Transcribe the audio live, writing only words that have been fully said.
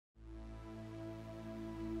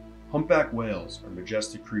Humpback whales are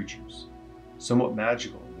majestic creatures, somewhat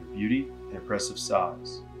magical in their beauty and impressive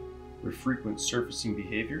size, their frequent surfacing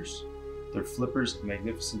behaviors, their flippers and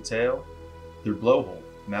magnificent tail, their blowhole,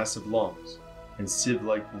 massive lungs, and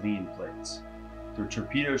sieve-like baleen plates, their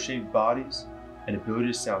torpedo-shaped bodies, and ability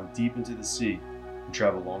to sound deep into the sea and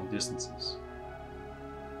travel long distances.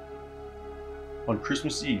 On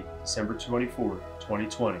Christmas Eve, December 24,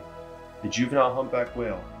 2020, the juvenile humpback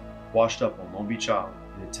whale washed up on Long Beach Island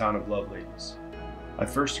in the town of Loveladies. I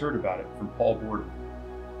first heard about it from Paul Boardman.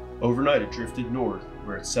 Overnight it drifted north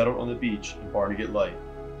where it settled on the beach in Barnegat Light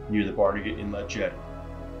near the Barnegat Inlet Jetty.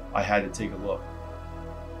 I had to take a look.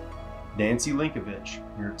 Nancy Linkevich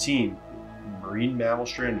and her team from the Marine Mammal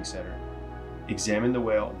Stranding Center examined the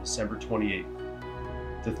whale on December 28th.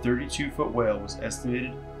 The 32-foot whale was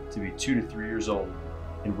estimated to be 2 to 3 years old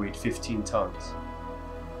and weighed 15 tons.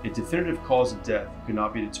 A definitive cause of death could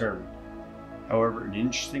not be determined. However, an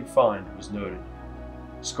interesting find was noted.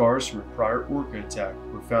 Scars from a prior orca attack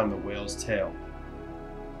were found in the whale's tail.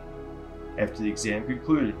 After the exam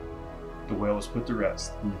concluded, the whale was put to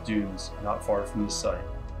rest in the dunes not far from the site.